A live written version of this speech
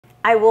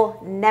I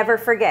will never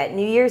forget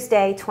New Year's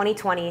Day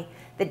 2020,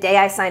 the day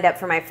I signed up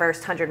for my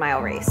first 100-mile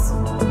race.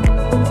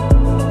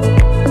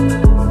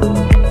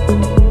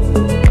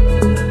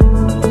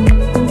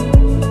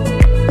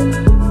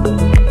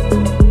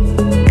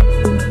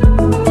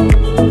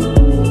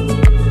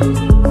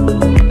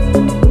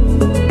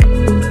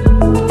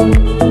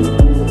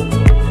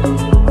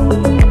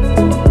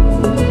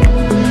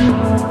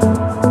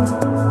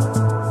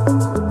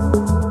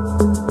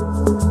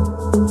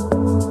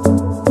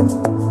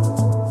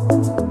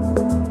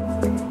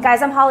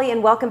 Guys, I'm Holly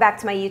and welcome back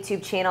to my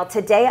YouTube channel.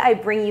 Today I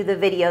bring you the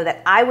video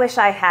that I wish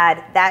I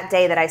had that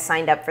day that I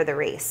signed up for the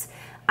race.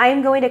 I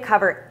am going to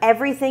cover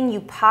everything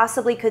you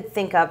possibly could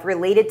think of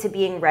related to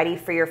being ready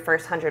for your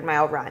first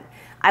 100-mile run.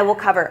 I will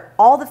cover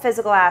all the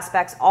physical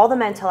aspects, all the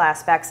mental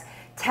aspects,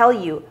 tell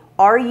you,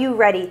 are you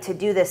ready to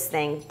do this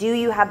thing? Do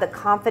you have the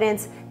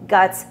confidence,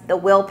 guts, the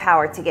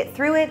willpower to get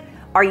through it?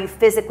 Are you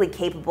physically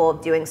capable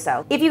of doing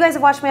so? If you guys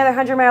have watched my other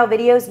 100-mile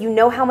videos, you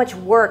know how much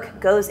work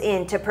goes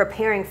into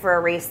preparing for a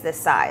race this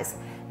size.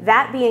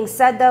 That being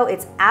said though,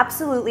 it's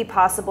absolutely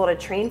possible to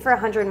train for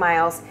 100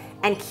 miles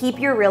and keep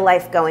your real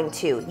life going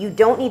too. You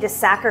don't need to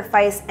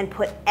sacrifice and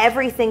put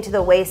everything to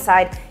the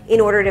wayside in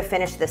order to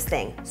finish this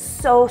thing.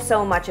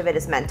 So much of it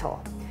is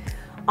mental.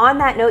 On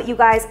that note, you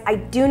guys, I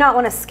do not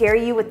want to scare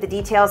you with the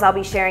details I'll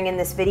be sharing in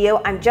this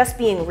video. I'm just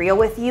being real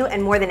with you,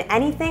 and more than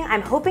anything,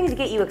 I'm hoping to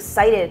get you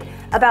excited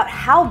about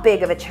how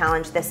big of a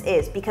challenge this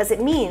is, because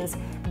it means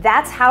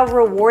that's how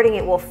rewarding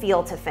it will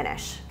feel to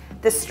finish.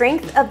 The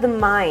strength of the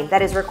mind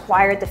that is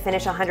required to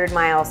finish 100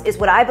 miles is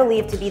what I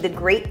believe to be the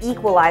great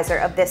equalizer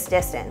of this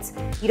distance.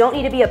 You don't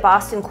need to be a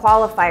Boston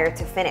qualifier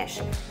to finish.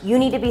 You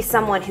need to be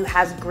someone who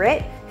has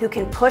grit, who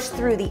can push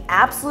through the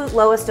absolute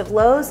lowest of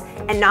lows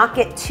and not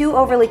get too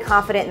overly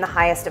confident in the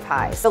highest of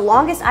highs. The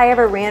longest I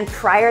ever ran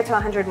prior to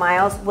 100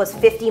 miles was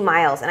 50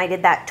 miles, and I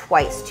did that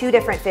twice, 2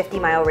 different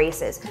 50-mile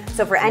races.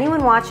 So for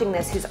anyone watching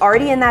this who's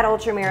already in that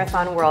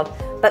ultramarathon world,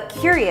 but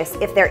curious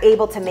if they're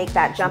able to make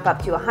that jump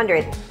up to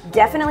 100,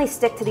 definitely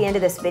stick to the end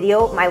of this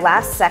video. My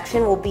last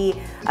section will be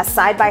a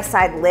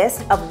side-by-side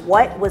list of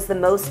what was the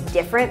most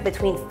different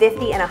between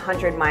 50 and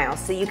 100 miles,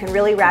 so you can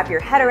really wrap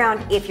your head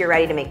around if you're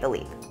ready to make the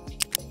leap.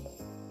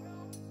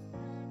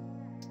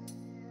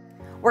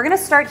 We're gonna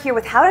start here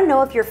with how to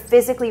know if you're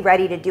physically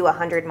ready to do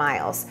 100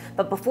 miles.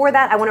 But before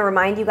that, I wanna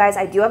remind you guys,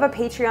 I do have a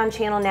Patreon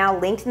channel now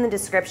linked in the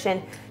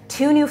description.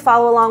 2 new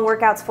follow-along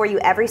workouts for you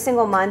every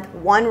single month,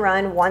 1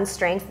 run, 1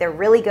 strength. They're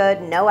really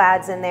good, no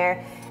ads in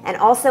there. And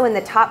also in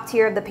the top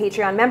tier of the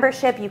Patreon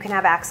membership, you can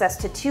have access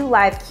to 2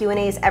 live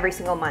Q&As every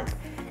single month.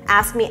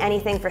 Ask me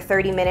anything for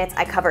 30 minutes.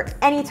 I cover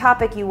any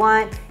topic you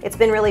want. It's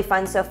been really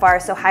fun so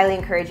far, so highly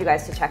encourage you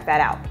guys to check that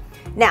out.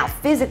 Now,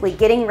 physically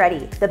getting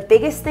ready, the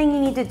biggest thing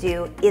you need to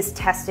do is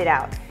test it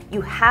out.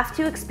 You have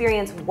to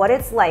experience what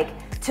it's like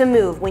to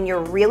move when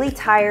you're really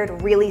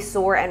tired, really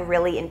sore, and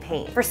really in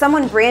pain. For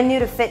someone brand new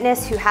to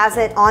fitness who has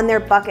it on their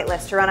bucket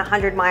list to run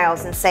 100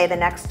 miles in, say, the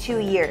next 2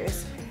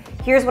 years,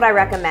 here's what I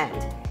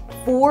recommend.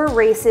 4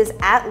 races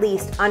at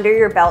least under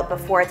your belt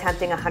before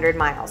attempting 100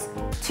 miles.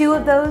 2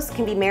 of those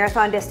can be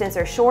marathon distance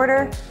or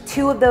shorter.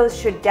 2 of those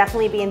should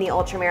definitely be in the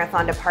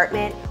ultramarathon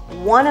department.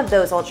 1 of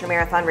those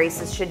ultramarathon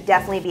races should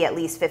definitely be at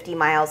least 50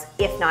 miles,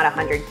 if not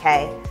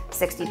 100K,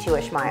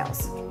 62-ish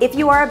miles. If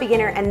you are a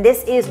beginner and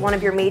this is one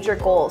of your major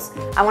goals,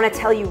 I want to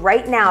tell you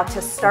right now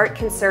to start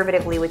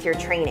conservatively with your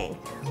training.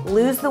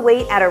 Lose the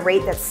weight at a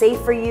rate that's safe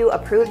for you,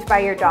 approved by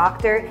your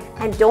doctor,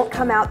 and don't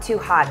come out too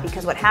hot,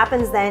 because what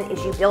happens then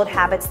is you build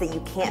habits that you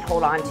can't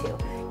hold on to.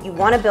 You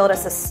want to build a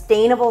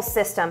sustainable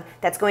system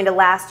that's going to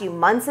last you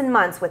months and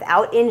months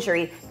without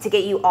injury to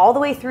get you all the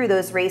way through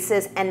those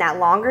races and that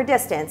longer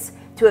distance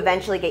to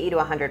eventually get you to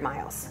 100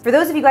 miles. For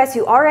those of you guys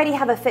who already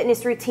have a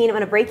fitness routine, I'm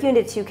going to break you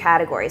into 2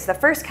 categories. The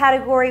first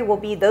category will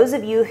be those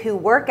of you who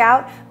work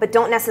out but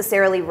don't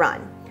necessarily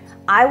run.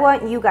 I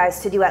want you guys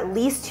to do at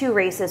least 2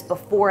 races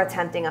before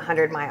attempting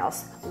 100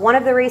 miles. One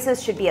of the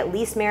races should be at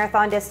least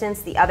marathon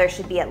distance, the other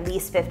should be at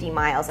least 50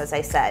 miles, as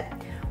I said.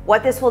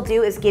 What this will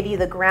do is give you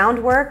the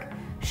groundwork,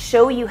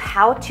 show you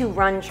how to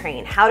run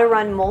train, how to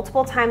run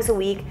multiple times a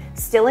week,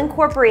 still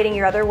incorporating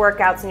your other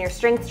workouts and your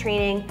strength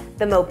training,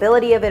 the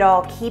mobility of it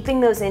all,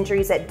 keeping those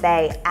injuries at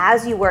bay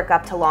as you work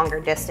up to longer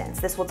distance.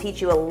 This will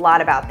teach you a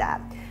lot about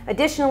that.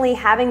 Additionally,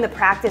 having the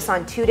practice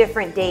on 2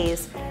 different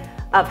days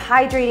of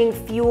hydrating,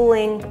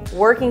 fueling,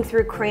 working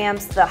through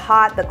cramps, the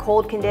hot, the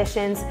cold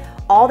conditions,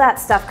 all that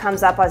stuff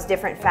comes up as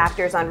different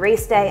factors on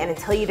race day, and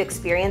until you've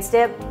experienced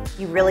it,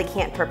 you really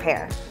can't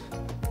prepare.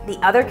 The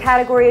other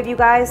category of you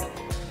guys,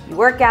 you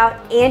work out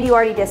and you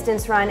already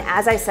distance run.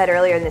 As I said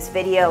earlier in this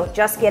video,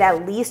 just get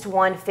at least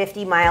 1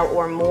 50-mile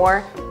or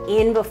more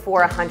in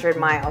before 100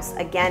 miles.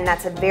 Again,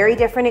 that's a very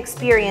different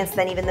experience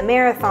than even the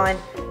marathon,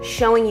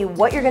 showing you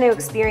what you're going to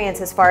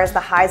experience as far as the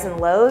highs and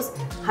lows.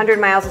 100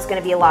 miles is going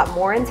to be a lot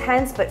more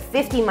intense, but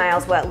 50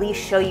 miles will at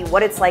least show you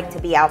what it's like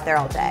to be out there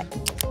all day.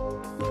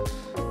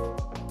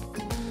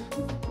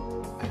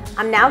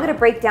 I'm now gonna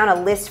break down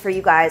a list for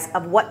you guys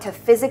of what to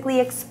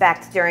physically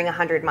expect during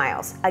 100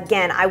 miles.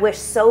 Again, I wish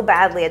so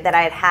badly that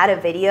I had had a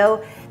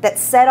video that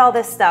said all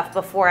this stuff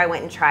before I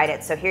went and tried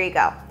it, so here you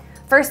go.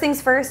 First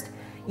things first,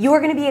 you are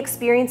gonna be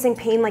experiencing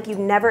pain like you've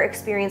never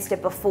experienced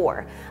it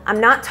before. I'm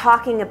not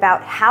talking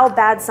about how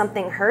bad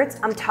something hurts,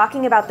 I'm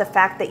talking about the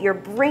fact that you're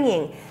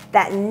bringing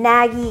that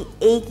naggy,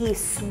 achy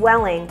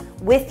swelling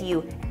with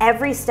you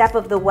every step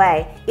of the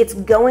way. It's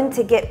going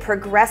to get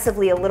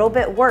progressively a little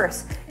bit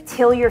worse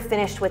till you're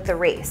finished with the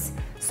race.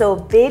 So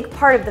a big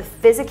part of the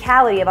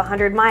physicality of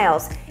 100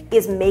 miles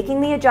is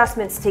making the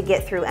adjustments to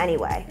get through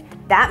anyway.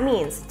 That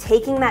means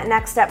taking that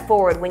next step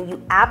forward when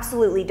you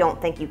absolutely don't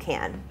think you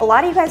can. A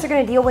lot of you guys are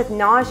gonna deal with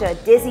nausea,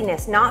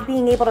 dizziness, not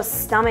being able to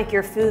stomach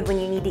your food when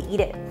you need to eat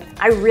it.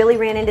 I really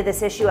ran into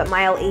this issue at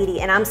mile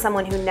 80, and I'm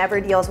someone who never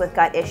deals with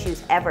gut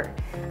issues ever.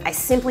 I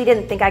simply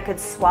didn't think I could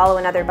swallow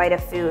another bite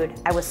of food.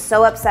 I was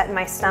so upset in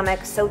my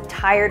stomach, so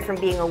tired from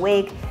being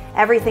awake,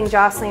 everything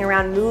jostling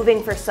around,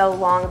 moving for so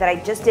long that I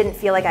just didn't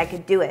feel like I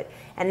could do it.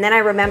 And then I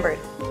remembered,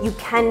 you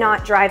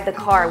cannot drive the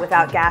car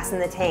without gas in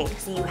the tank,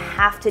 so you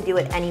have to do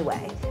it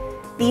anyway.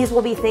 These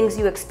will be things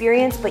you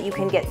experience, but you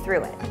can get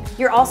through it.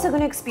 You're also going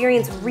to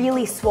experience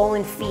really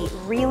swollen feet,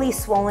 really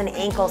swollen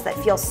ankles that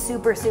feel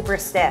super, super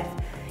stiff.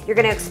 You're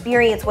going to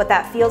experience what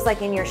that feels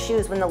like in your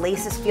shoes when the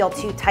laces feel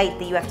too tight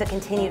that you have to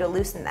continue to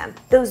loosen them.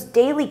 Those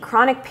daily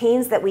chronic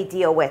pains that we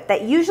deal with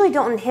that usually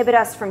don't inhibit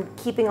us from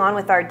keeping on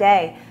with our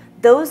day,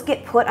 those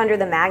get put under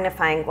the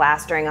magnifying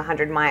glass during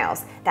 100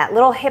 miles. That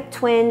little hip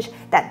twinge,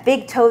 that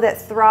big toe that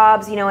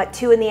throbs, at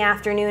 2 in the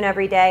afternoon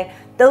every day,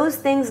 those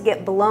things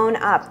get blown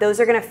up. Those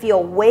are gonna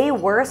feel way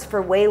worse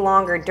for way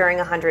longer during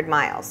 100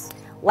 miles.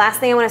 Last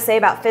thing I wanna say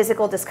about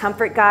physical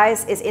discomfort,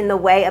 guys, is in the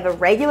way of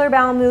irregular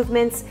bowel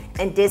movements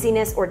and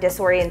dizziness or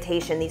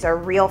disorientation. These are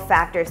real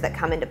factors that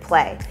come into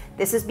play.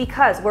 This is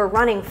because we're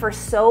running for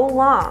so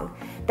long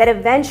that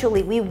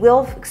eventually we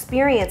will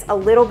experience a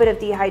little bit of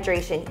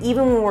dehydration,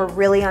 even when we're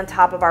really on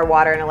top of our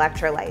water and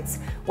electrolytes.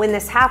 When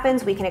this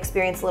happens, we can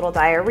experience a little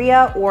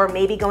diarrhea or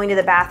maybe going to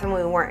the bathroom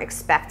when we weren't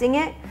expecting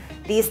it.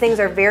 These things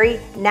are very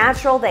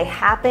natural, they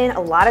happen. A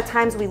lot of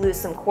times we lose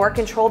some core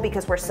control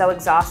because we're so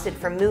exhausted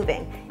from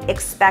moving.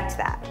 Expect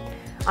that.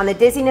 On the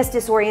dizziness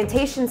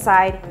disorientation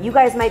side, you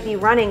guys might be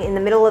running in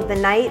the middle of the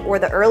night or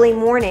the early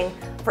morning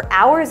for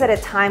hours at a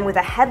time with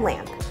a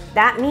headlamp.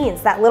 That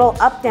means that little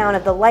up down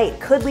of the light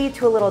could lead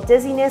to a little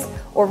dizziness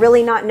or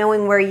really not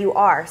knowing where you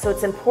are. So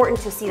it's important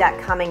to see that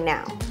coming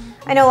now.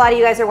 I know a lot of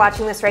you guys are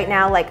watching this right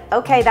now like,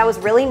 okay, that was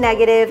really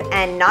negative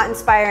and not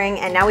inspiring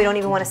and now we don't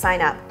even want to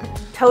sign up.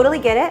 Totally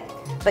get it,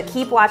 but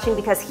keep watching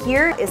because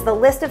here is the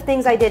list of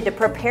things I did to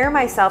prepare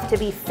myself to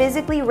be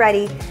physically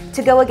ready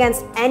to go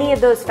against any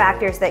of those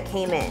factors that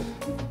came in.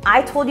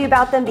 I told you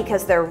about them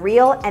because they're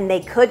real and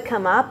they could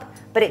come up,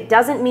 but it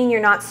doesn't mean you're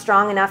not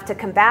strong enough to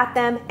combat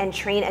them and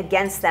train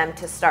against them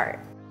to start.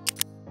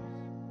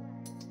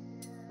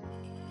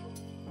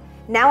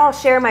 Now I'll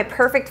share my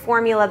perfect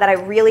formula that I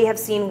really have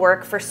seen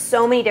work for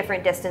so many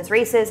different distance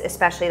races,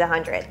 especially the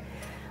 100.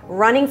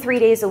 Running 3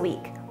 days a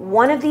week.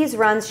 One of these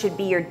runs should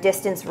be your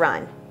distance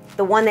run,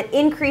 the one that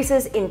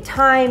increases in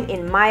time,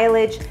 in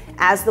mileage,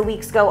 as the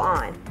weeks go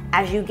on.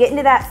 As you get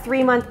into that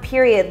 3-month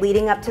period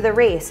leading up to the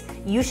race,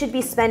 you should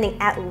be spending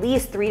at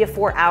least 3 to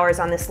 4 hours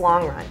on this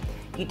long run.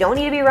 You don't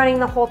need to be running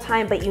the whole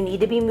time, but you need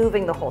to be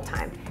moving the whole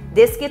time.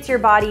 This gets your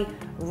body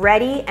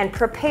ready and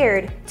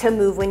prepared to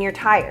move when you're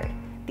tired.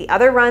 The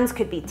other runs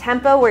could be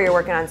tempo, where you're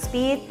working on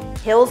speed,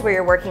 hills, where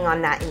you're working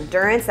on that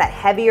endurance, that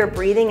heavier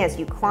breathing as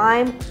you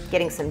climb,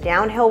 getting some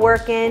downhill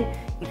work in.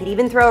 You could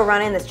even throw a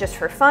run in that's just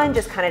for fun,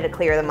 just kind of to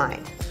clear the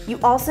mind. You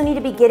also need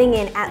to be getting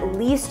in at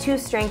least 2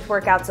 strength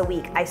workouts a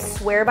week. I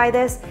swear by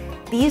this.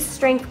 These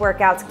strength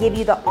workouts give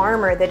you the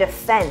armor, the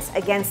defense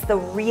against the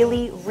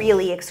really,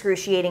 really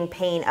excruciating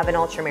pain of an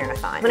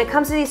ultramarathon. When it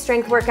comes to these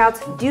strength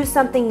workouts, do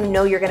something you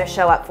know you're gonna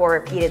show up for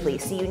repeatedly,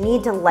 so you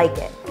need to like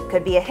it.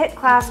 Could be a HIIT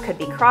class, could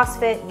be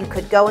CrossFit, you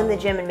could go in the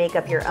gym and make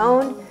up your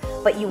own,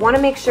 but you wanna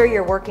make sure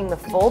you're working the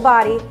full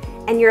body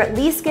and you're at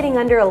least getting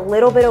under a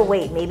little bit of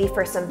weight, maybe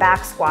for some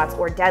back squats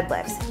or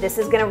deadlifts. This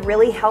is gonna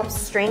really help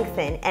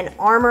strengthen and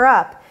armor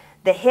up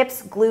the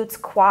hips, glutes,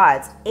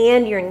 quads,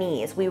 and your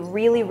knees. We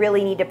really,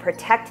 really need to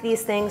protect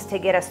these things to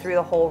get us through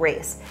the whole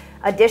race.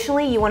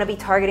 Additionally, you wanna be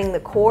targeting the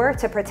core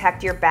to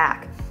protect your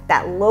back.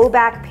 That low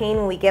back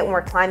pain we get when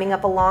we're climbing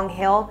up a long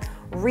hill,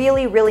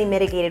 really, really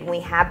mitigated when we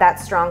have that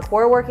strong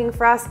core working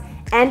for us.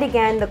 And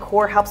again, the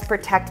core helps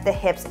protect the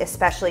hips,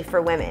 especially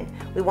for women.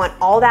 We want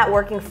all that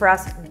working for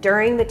us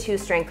during the 2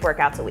 strength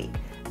workouts a week.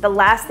 The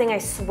last thing I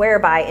swear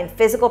by in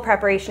physical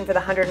preparation for the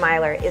 100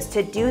 miler is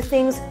to do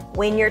things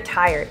when you're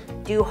tired.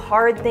 Do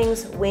hard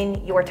things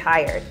when you're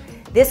tired.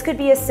 This could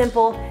be as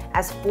simple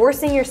as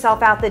forcing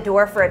yourself out the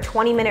door for a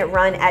 20-minute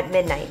run at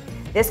midnight.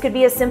 This could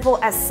be as simple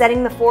as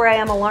setting the 4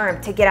 a.m. alarm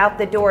to get out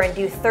the door and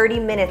do 30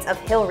 minutes of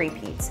hill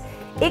repeats.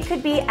 It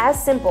could be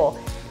as simple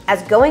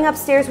as going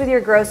upstairs with your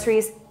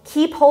groceries,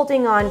 keep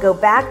holding on, go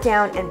back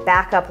down and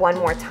back up one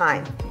more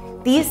time.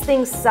 These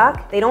things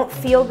suck, they don't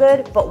feel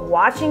good, but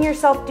watching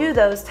yourself do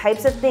those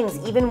types of things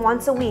even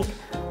once a week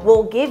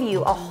will give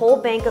you a whole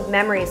bank of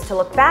memories to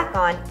look back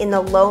on in the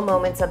low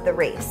moments of the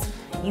race.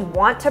 You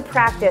want to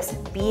practice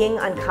being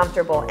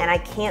uncomfortable, and I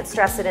can't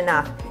stress it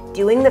enough.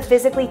 Doing the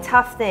physically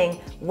tough thing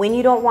when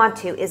you don't want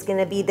to is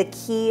gonna be the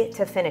key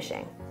to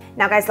finishing.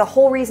 Now guys, the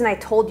whole reason I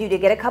told you to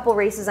get a couple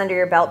races under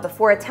your belt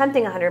before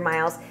attempting 100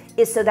 miles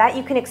is so that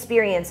you can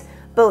experience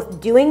both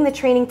doing the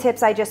training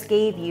tips I just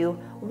gave you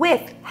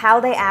with how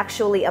they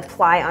actually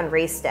apply on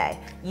race day.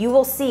 You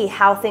will see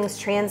how things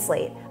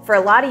translate. For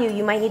a lot of you,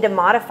 you might need to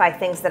modify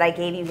things that I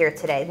gave you here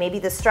today. Maybe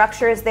the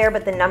structure is there,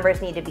 but the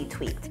numbers need to be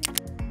tweaked.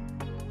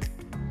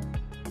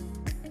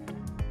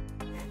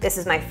 This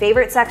is my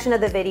favorite section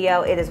of the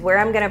video. It is where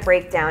I'm gonna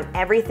break down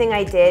everything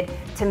I did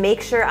to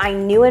make sure I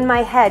knew in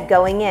my head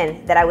going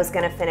in that I was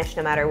gonna finish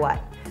no matter what.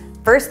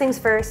 First things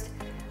first,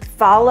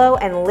 follow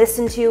and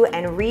listen to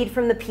and read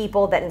from the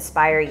people that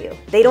inspire you.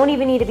 They don't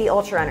even need to be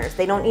ultra runners.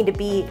 They don't need to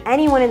be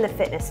anyone in the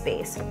fitness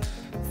space.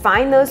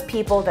 Find those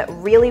people that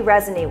really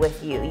resonate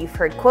with you. You've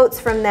heard quotes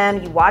from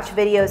them, you watch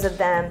videos of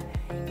them,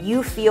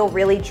 you feel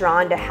really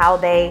drawn to how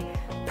they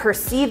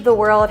perceive the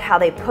world, how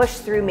they push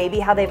through, maybe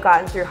how they've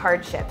gotten through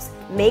hardships.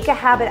 Make a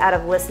habit out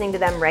of listening to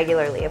them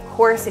regularly. Of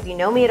course, if you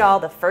know me at all,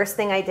 the first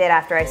thing I did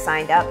after I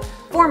signed up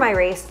for my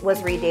race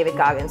was read David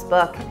Goggins'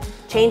 book.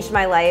 Changed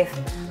my life.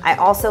 I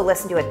also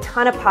listened to a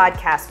ton of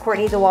podcasts,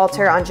 Courtney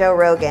Dauwalter on Joe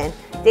Rogan,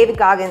 David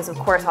Goggins, of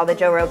course, all the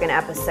Joe Rogan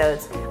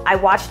episodes. I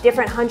watched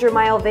different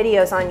 100-mile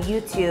videos on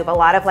YouTube, a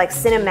lot of like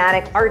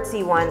cinematic,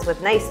 artsy ones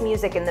with nice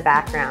music in the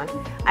background.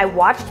 I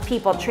watched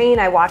people train,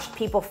 I watched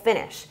people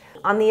finish.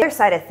 On the other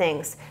side of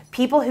things,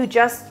 people who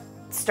just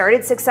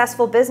started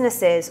successful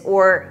businesses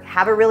or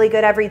have a really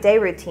good everyday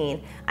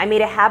routine, I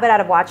made a habit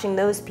out of watching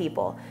those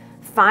people.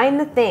 Find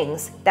the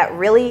things that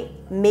really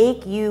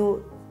make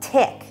you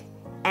tick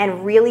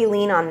and really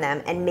lean on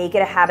them and make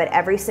it a habit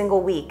every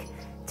single week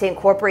to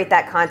incorporate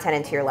that content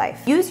into your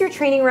life. Use your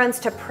training runs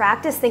to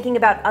practice thinking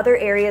about other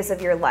areas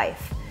of your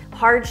life,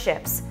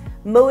 hardships,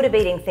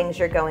 motivating things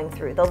you're going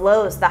through, the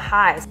lows, the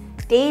highs.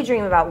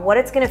 Daydream about what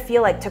it's gonna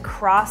feel like to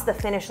cross the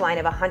finish line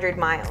of 100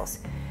 miles.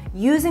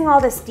 Using all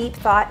this deep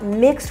thought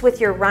mixed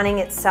with your running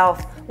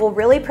itself will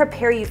really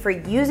prepare you for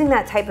using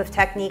that type of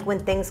technique when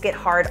things get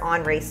hard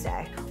on race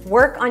day.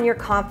 Work on your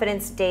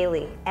confidence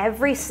daily.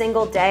 Every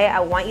single day, I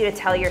want you to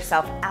tell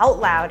yourself out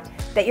loud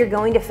that you're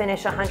going to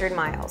finish 100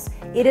 miles.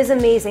 It is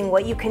amazing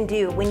what you can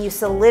do when you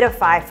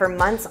solidify for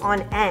months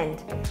on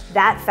end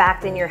that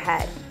fact in your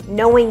head,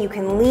 knowing you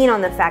can lean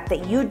on the fact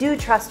that you do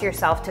trust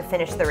yourself to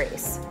finish the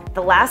race.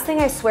 The last thing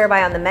I swear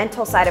by on the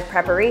mental side of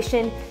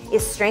preparation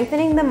is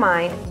strengthening the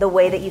mind the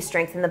way that you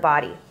strengthen the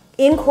body.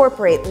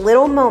 Incorporate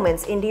little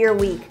moments into your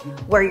week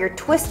where you're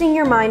twisting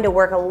your mind to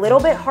work a little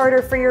bit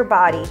harder for your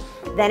body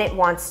than it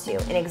wants to.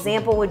 An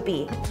example would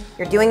be,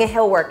 you're doing a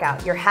hill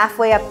workout, you're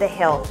halfway up the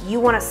hill,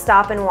 you want to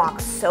stop and walk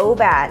so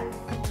bad.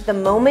 The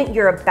moment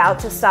you're about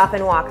to stop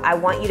and walk, I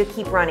want you to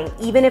keep running,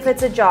 even if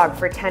it's a jog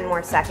for 10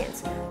 more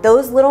seconds.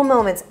 Those little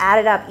moments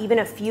added up, even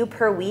a few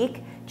per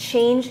week,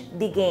 change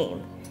the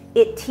game.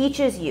 It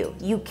teaches you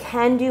you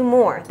can do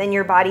more than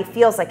your body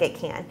feels like it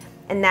can,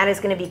 and that is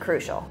going to be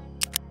crucial.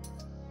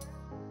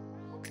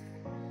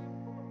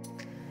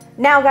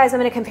 Now guys, I'm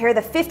going to compare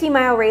the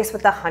 50-mile race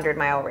with the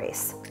 100-mile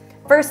race.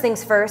 First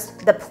things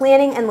first, the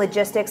planning and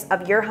logistics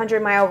of your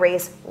 100-mile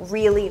race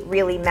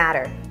really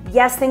matter.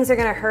 Yes, things are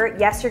going to hurt.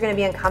 Yes, you're going to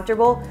be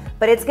uncomfortable,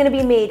 but it's going to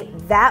be made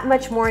that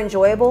much more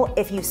enjoyable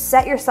if you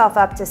set yourself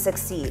up to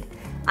succeed.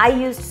 I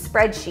used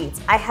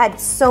spreadsheets. I had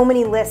so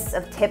many lists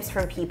of tips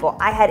from people.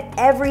 I had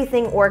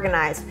everything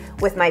organized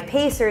with my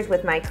pacers,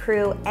 with my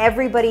crew.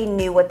 Everybody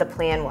knew what the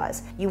plan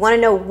was. You want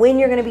to know when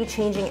you're going to be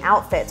changing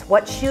outfits,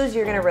 what shoes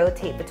you're going to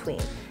rotate between.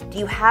 Do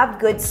you have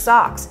good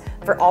socks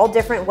for all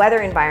different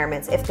weather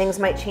environments if things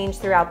might change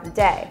throughout the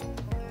day?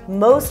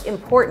 Most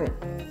important,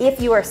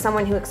 if you are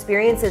someone who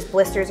experiences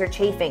blisters or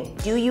chafing,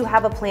 do you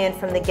have a plan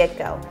from the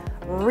get-go?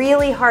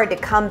 Really hard to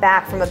come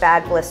back from a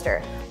bad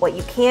blister. What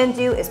you can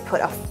do is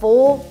put a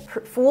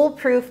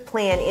foolproof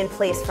plan in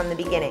place from the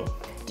beginning.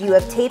 Do you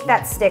have tape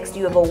that sticks? Do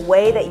you have a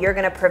way that you're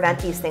going to prevent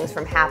these things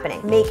from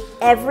happening? Make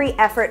every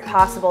effort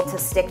possible to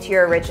stick to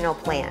your original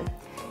plan.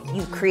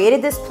 You've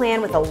created this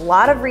plan with a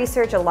lot of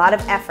research, a lot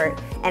of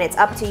effort, and it's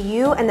up to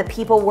you and the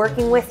people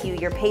working with you,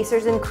 your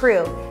pacers and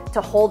crew,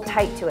 to hold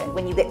tight to it.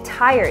 When you get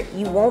tired,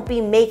 you won't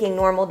be making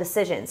normal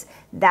decisions.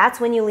 That's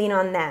when you lean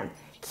on them.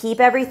 Keep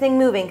everything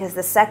moving, because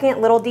the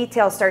second little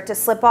details start to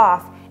slip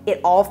off, it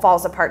all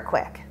falls apart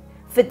quick.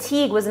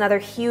 Fatigue was another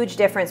huge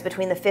difference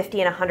between the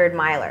 50 and 100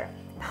 miler.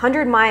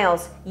 100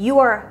 miles, you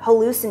are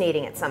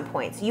hallucinating at some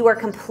points. You are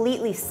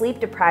completely sleep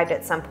deprived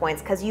at some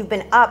points because you've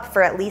been up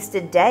for at least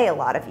a day, a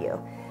lot of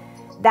you.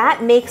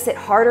 That makes it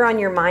harder on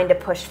your mind to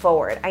push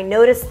forward. I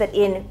noticed that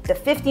in the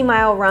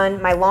 50-mile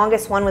run, my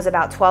longest one was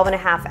about 12 and a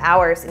half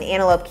hours in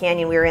Antelope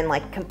Canyon. We were in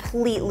like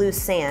complete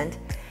loose sand.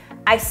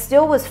 I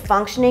still was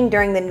functioning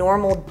during the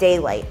normal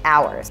daylight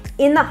hours.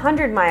 In the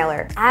 100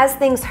 miler, as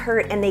things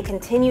hurt and they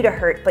continue to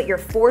hurt, but you're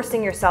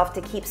forcing yourself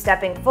to keep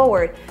stepping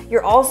forward,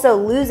 you're also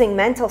losing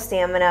mental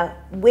stamina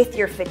with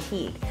your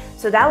fatigue.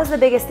 So that was the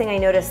biggest thing I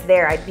noticed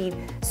there. I'd be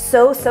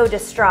so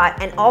distraught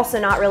and also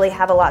not really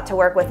have a lot to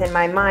work with in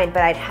my mind,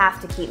 but I'd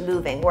have to keep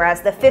moving.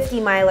 Whereas the 50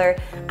 miler,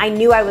 I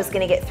knew I was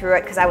gonna get through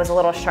it because I was a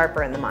little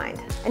sharper in the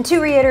mind. And to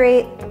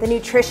reiterate, the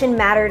nutrition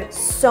mattered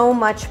so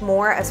much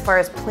more as far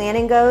as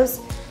planning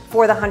goes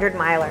for the 100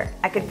 miler.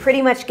 I could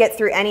pretty much get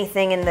through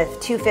anything in the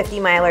 250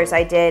 milers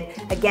I did.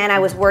 Again, I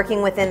was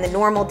working within the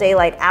normal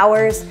daylight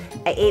hours.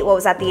 I ate what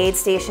was at the aid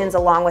stations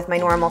along with my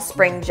normal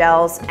spring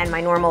gels and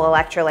my normal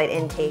electrolyte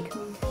intake.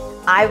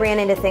 I ran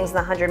into things in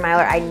the 100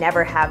 miler I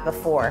never have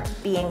before,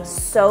 being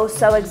so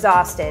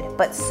exhausted,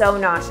 but so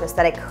nauseous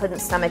that I couldn't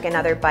stomach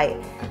another bite.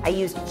 I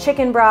used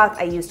chicken broth,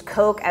 I used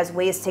Coke as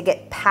ways to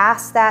get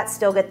past that,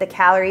 still get the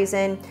calories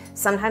in.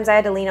 Sometimes I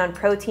had to lean on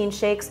protein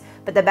shakes,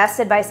 but the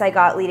best advice I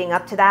got leading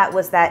up to that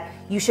was that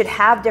you should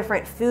have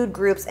different food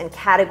groups and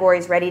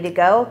categories ready to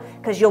go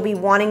because you'll be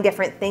wanting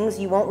different things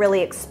you won't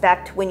really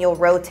expect when you'll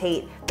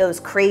rotate those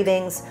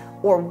cravings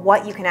or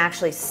what you can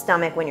actually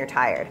stomach when you're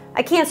tired.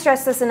 I can't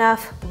stress this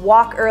enough.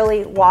 Walk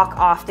early, walk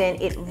often.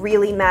 It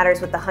really matters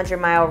with the 100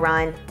 mile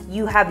run.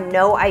 You have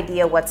no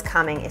idea what's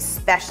coming,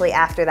 especially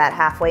after that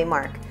halfway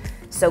mark.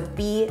 So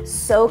be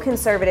so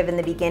conservative in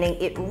the beginning.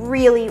 It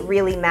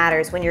really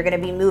matters when you're gonna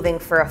be moving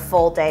for a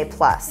full day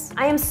plus.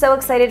 I am so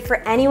excited for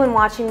anyone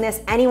watching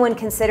this, anyone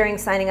considering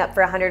signing up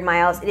for 100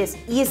 miles. It is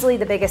easily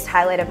the biggest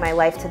highlight of my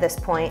life to this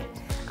point.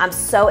 I'm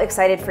so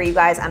excited for you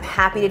guys. I'm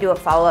happy to do a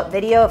follow-up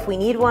video if we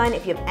need one.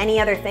 If you have any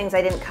other things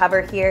I didn't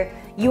cover here,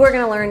 you are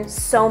gonna learn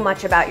so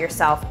much about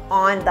yourself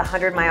on the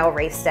 100 mile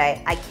race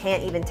day. I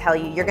can't even tell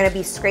you. You're gonna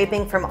be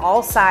scraping from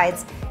all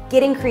sides,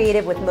 getting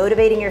creative with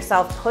motivating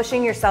yourself,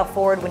 pushing yourself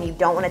forward when you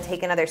don't wanna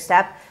take another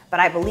step. But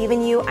I believe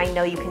in you, I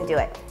know you can do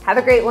it. Have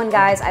a great one,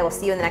 guys. I will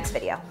see you in the next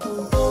video.